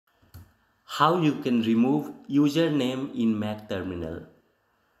how you can remove username in Mac terminal.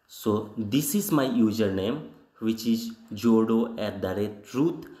 So this is my username, which is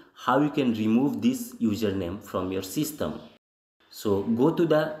jodo@root. How you can remove this username from your system? So go to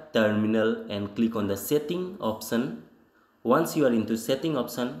the terminal and click on the setting option. Once you are into setting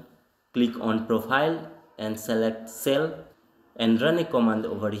option, click on profile and select cell and run a command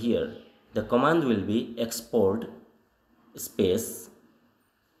over here. The command will be export space,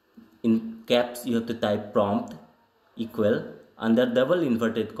 in caps you have to type prompt equal under double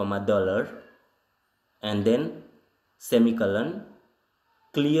inverted comma dollar and then semicolon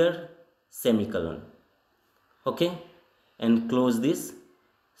clear semicolon. Okay, and close this.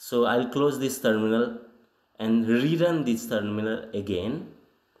 So I'll close this terminal and rerun this terminal again.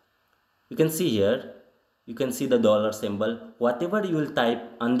 You can see here, you can see the dollar symbol. Whatever you will type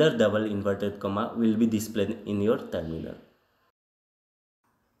under double inverted comma will be displayed in your terminal.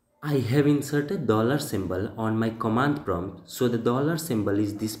 I have inserted dollar symbol on my command prompt, so the dollar symbol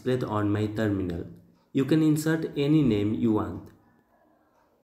is displayed on my terminal. You can insert any name you want.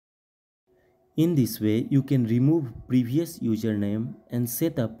 In this way, you can remove previous username and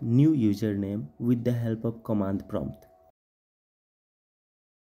set up new username with the help of command prompt.